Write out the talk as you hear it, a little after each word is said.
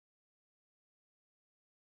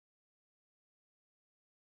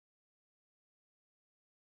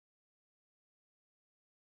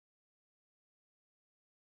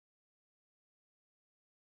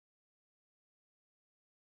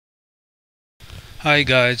Hi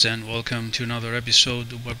guys, and welcome to another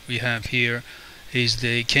episode. What we have here is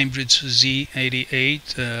the Cambridge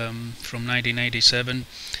Z88 from 1987.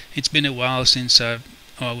 It's been a while since I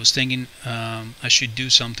was thinking I should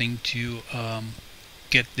do something to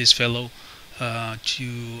get this fellow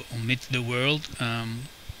to meet the world,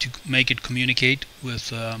 to make it communicate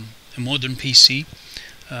with a modern PC.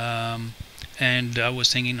 And I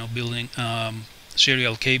was thinking of building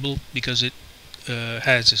serial cable because it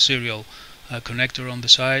has a serial connector on the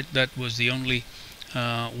side. That was the only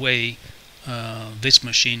way this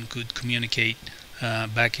machine could communicate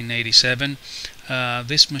back in '87.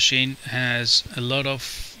 This machine has a lot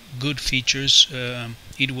of good features.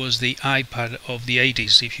 It was the iPad of the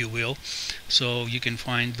 '80s, if you will. So you can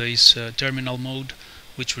find this terminal mode,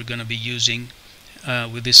 which we're going to be using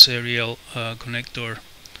with this serial connector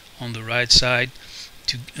on the right side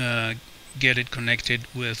to get it connected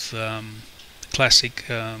with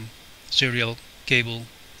classic serial cable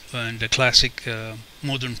and the classic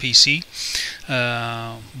modern PC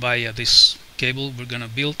via this cable we're gonna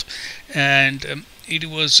build. And it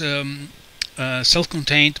was a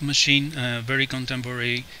self-contained machine, very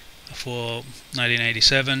contemporary for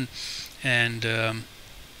 1987, and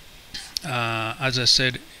as I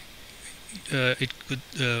said, it could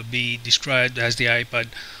be described as the iPad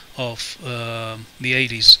of the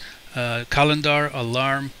 '80s. Calendar,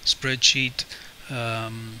 alarm, spreadsheet,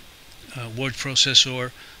 word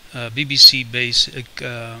processor, BBC basic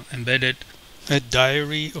embedded, a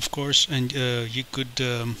diary, of course, and you could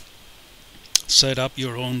set up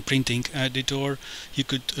your own printing editor. You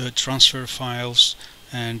could transfer files,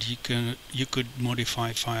 and you could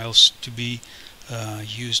modify files to be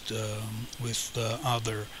used with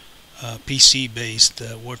other PC-based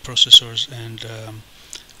word processors and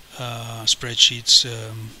spreadsheets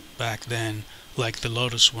back then, like the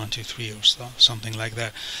Lotus 123 or something like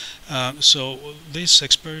that. So this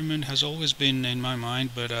experiment has always been in my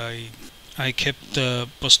mind, but I kept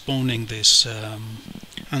postponing this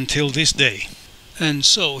until this day. And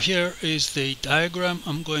so here is the diagram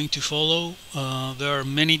I'm going to follow. There are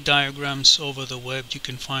many diagrams over the web you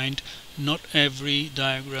can find. Not every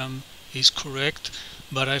diagram is correct,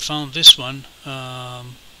 but I found this one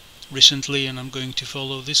recently, and I'm going to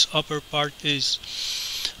follow. This upper part is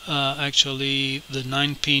actually the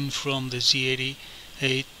 9-pin from the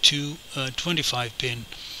Z88 to 25-pin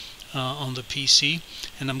on the PC,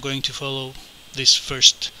 and I'm going to follow this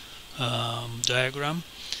first diagram,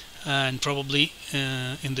 and probably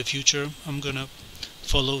in the future I'm gonna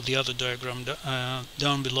follow the other diagram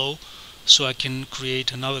down below, so I can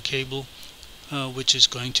create another cable which is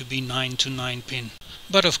going to be 9 to 9-pin.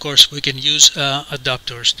 But of course we can use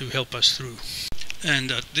adapters to help us through.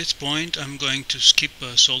 And at this point I'm going to skip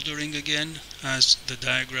soldering again, as the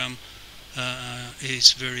diagram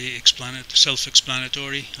is very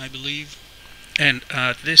self-explanatory, I believe. And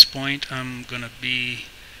at this point I'm gonna be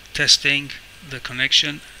testing the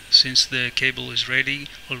connection, since the cable is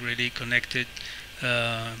already connected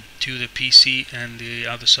to the PC and the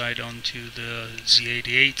other side onto the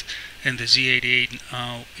Z88, and the Z88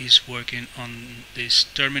 now is working on this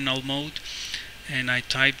terminal mode. And I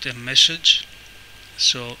typed a message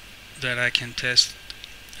so that I can test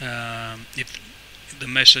if the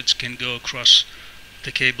message can go across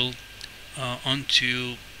the cable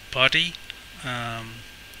onto POTI.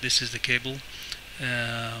 This is the cable,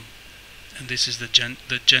 and this is the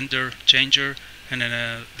gender changer, and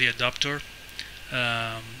then the adapter,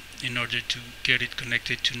 in order to get it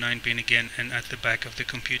connected to 9-pin again and at the back of the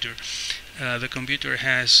computer. The computer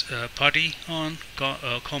has POTI on,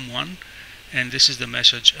 COM1, and this is the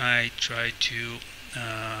message I try to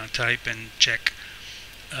type and check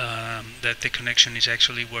that the connection is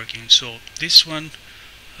actually working. So this one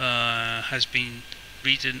has been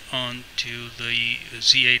written onto the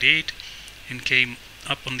Z88 and came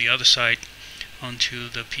up on the other side onto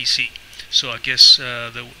the PC. So I guess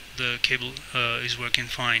the cable is working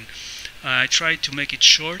fine. I tried to make it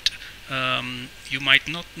short. You might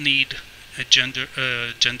not need a gender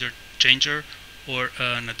changer or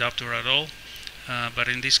an adapter at all, but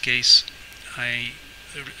in this case I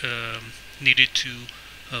needed to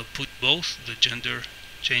put both the gender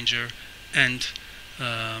changer and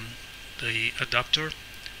the adapter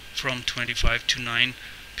from 25 to 9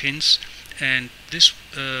 pins. And this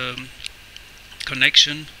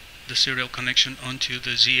connection, the serial connection onto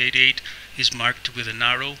the Z88, is marked with an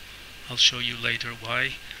arrow. I'll show you later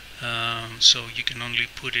why. So you can only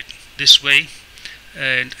put it this way.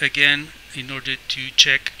 And again, in order to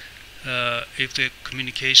check if the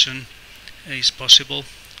communication is possible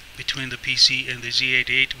between the PC and the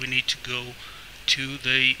Z88, we need to go to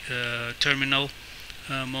the terminal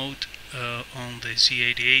mode on the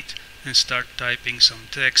Z88 and start typing some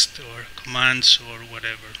text or commands or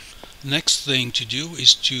whatever. Next thing to do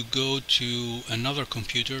is to go to another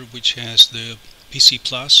computer which has the PC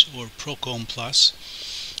Plus or Procom Plus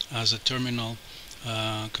as a terminal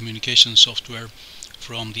communication software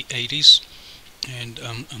from the 80s, and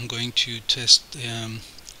I'm going to test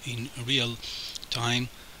in real time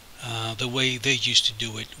the way they used to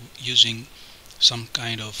do it using some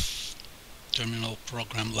kind of terminal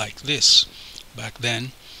program like this back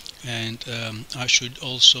then. And I should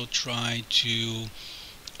also try to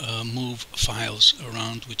move files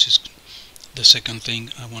around, which is the second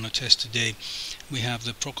thing I want to test today. We have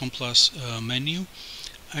the Procom Plus menu.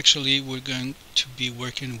 Actually, we're going to be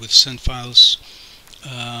working with send files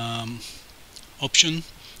option,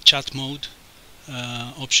 chat mode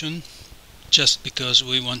option, just because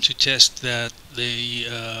we want to test that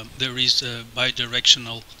there is a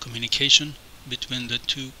bidirectional communication between the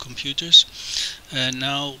two computers. And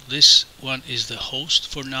now this one is the host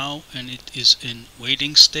for now, and it is in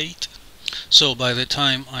waiting state. So by the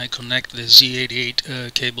time I connect the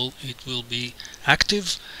Z88 cable, it will be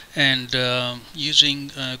active, and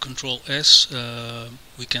using Control S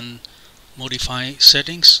we can modify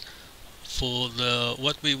settings for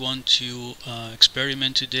what we want to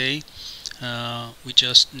experiment today. We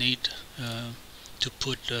just need to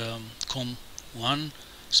put COM1,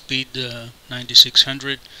 speed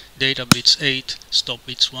 9600, data bits 8, stop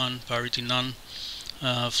bits 1, parity none,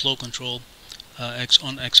 flow control X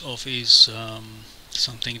on X off is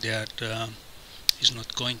something that is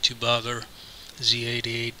not going to bother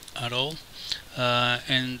Z88 at all.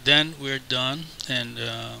 And then we're done, and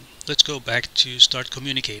let's go back to start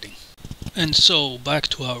communicating. And so back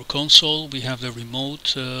to our console, we have the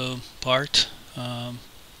remote part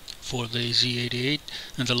for the Z88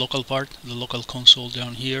 and the local part, the local console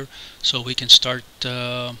down here, so we can start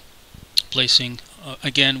placing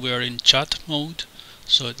again we are in chat mode,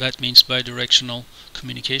 so that means bidirectional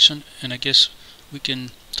communication, and I guess we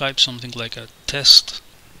can type something like a test,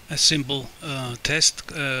 a simple test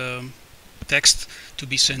text to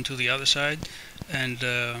be sent to the other side, and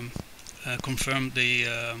confirm the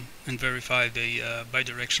and verify the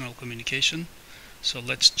bidirectional communication. So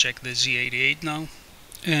let's check the Z88 now,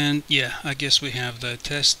 and yeah, I guess we have the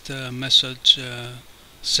test message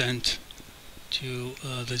sent to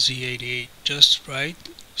the Z88 just right.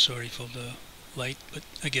 Sorry for the light, but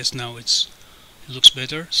I guess now it looks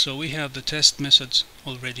better. So we have the test message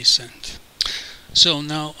already sent. So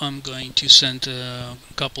now I'm going to send a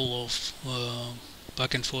couple of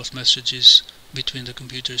back and forth messages between the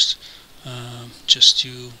computers just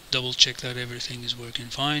to double check that everything is working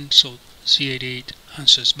fine. So Z88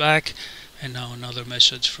 answers back, and now another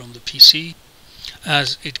message from the PC.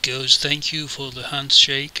 As it goes, thank you for the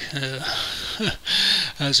handshake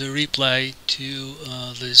as a reply to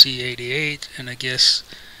the Z88, and I guess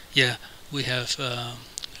yeah, we have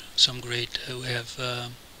some great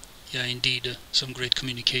yeah, indeed some great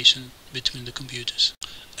communication between the computers.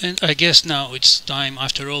 And I guess now it's time,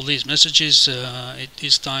 after all these messages, it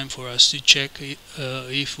is time for us to check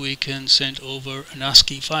if we can send over an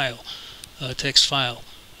ASCII file, a text file,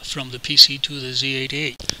 from the PC to the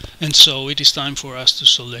Z88. And so it is time for us to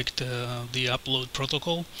select the upload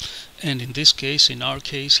protocol, and in this case, in our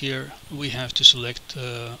case here, we have to select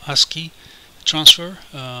ASCII transfer,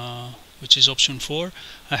 which is option 4.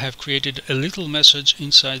 I have created a little message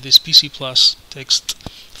inside this PC Plus text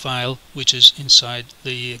file, which is inside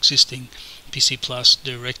the existing PC Plus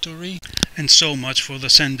directory. And so much for the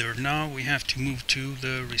sender. Now we have to move to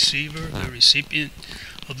the receiver, the recipient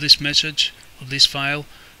of this message, of this file,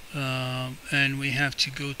 and we have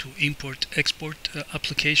to go to import export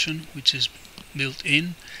application, which is built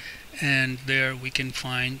in, and there we can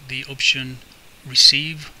find the option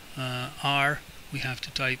receive R. We have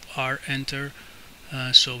to type R, enter,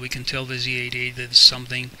 so we can tell the Z88 that it's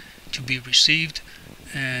something to be received,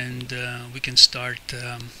 and we can start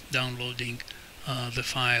downloading the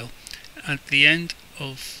file. At the end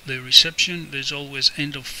of the reception, there's always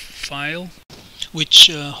end of file,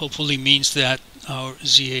 which hopefully means that our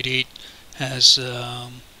Z88 has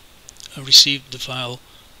received the file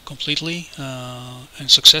completely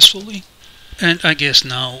and successfully. And I guess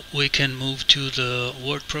now we can move to the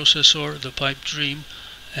word processor, the pipe dream,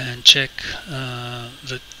 and check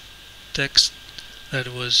the text that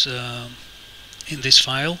was in this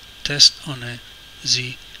file, test on a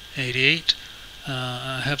Z88.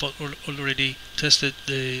 I have already tested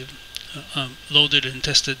the loaded and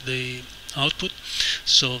tested the output.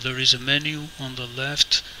 So there is a menu on the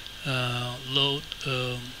left, load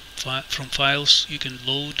from files. You can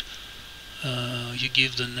load, you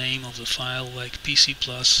give the name of the file like PC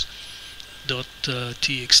Plus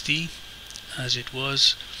 .txt as it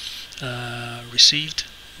was received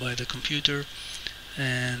by the computer,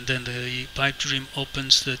 and then the pipe dream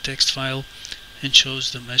opens the text file and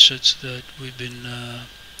shows the message that we've been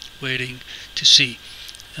waiting to see,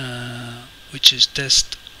 which is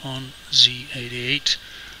test on Z88.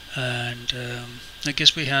 And I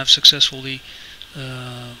guess we have successfully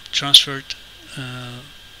transferred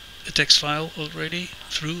a text file already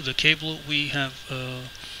through the cable we have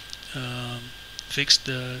fixed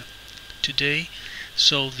today,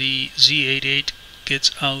 so the Z88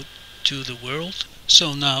 gets out to the world.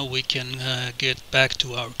 So now we can get back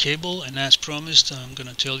to our cable, and as promised, I'm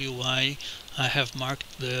gonna tell you why I have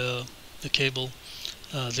marked the cable,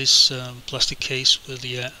 this plastic case with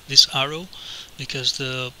this arrow, because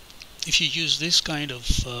if you use this kind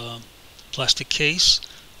of plastic case,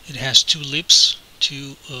 it has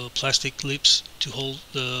two plastic lips to hold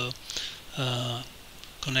the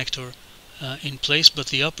connector in place, but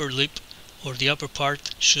the upper lip or the upper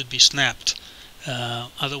part should be snapped,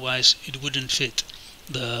 otherwise it wouldn't fit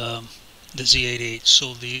the Z88.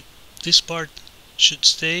 So this part should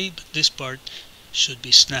stay, but this part should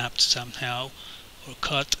be snapped somehow or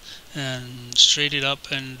cut and straight it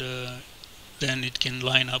up, and then it can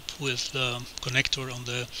line up with the connector on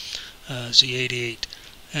the Z88,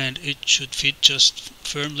 and it should fit just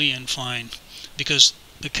firmly and fine, because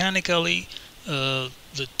mechanically the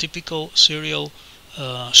typical serial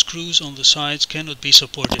screws on the sides cannot be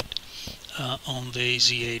supported on the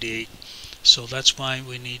Z88. So that's why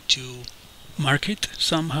we need to mark it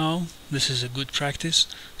somehow. This is a good practice,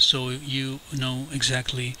 so you know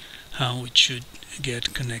exactly how it should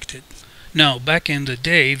get connected. Now, back in the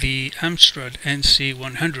day, the Amstrad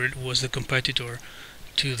NC100 was the competitor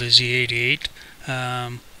to the Z88,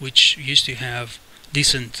 which used to have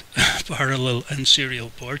decent parallel and serial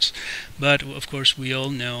ports, but of course we all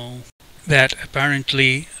know that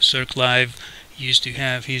apparently CircLive used to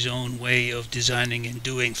have his own way of designing and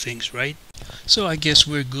doing things, right? So I guess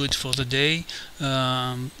we're good for the day.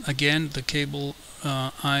 Again, the cable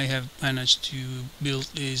I have managed to build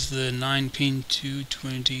is the 9-pin to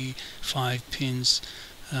 25 pins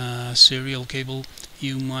serial cable.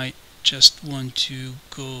 You might just want to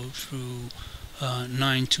go through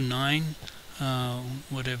 9 to 9,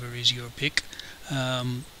 whatever is your pick.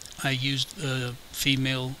 I used a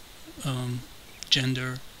female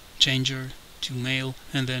gender changer to male,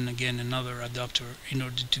 and then again another adapter in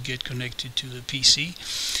order to get connected to the PC.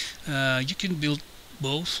 You can build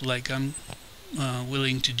both, like I'm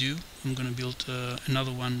willing to do. I'm gonna build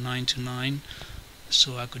another one 9 to 9,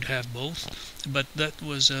 so I could have both. But that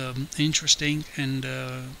was interesting and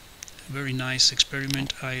very nice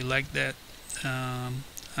experiment. I like that.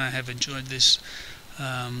 I have enjoyed this.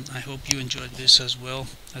 I hope you enjoyed this as well,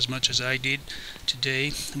 as much as I did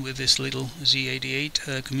today with this little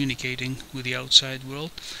Z88 communicating with the outside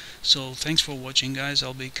world. So thanks for watching, guys.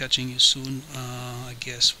 I'll be catching you soon, I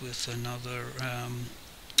guess, with another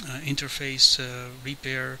interface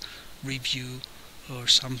repair review or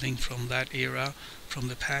something from that era, from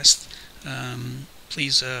the past.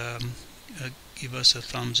 Please give us a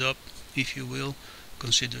thumbs up if you will.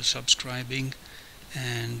 Consider subscribing,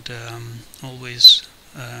 and always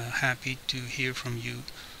happy to hear from you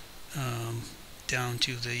down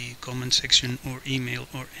to the comment section or email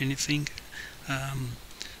or anything.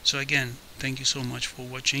 So again, thank you so much for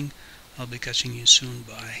watching. I'll be catching you soon.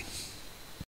 Bye.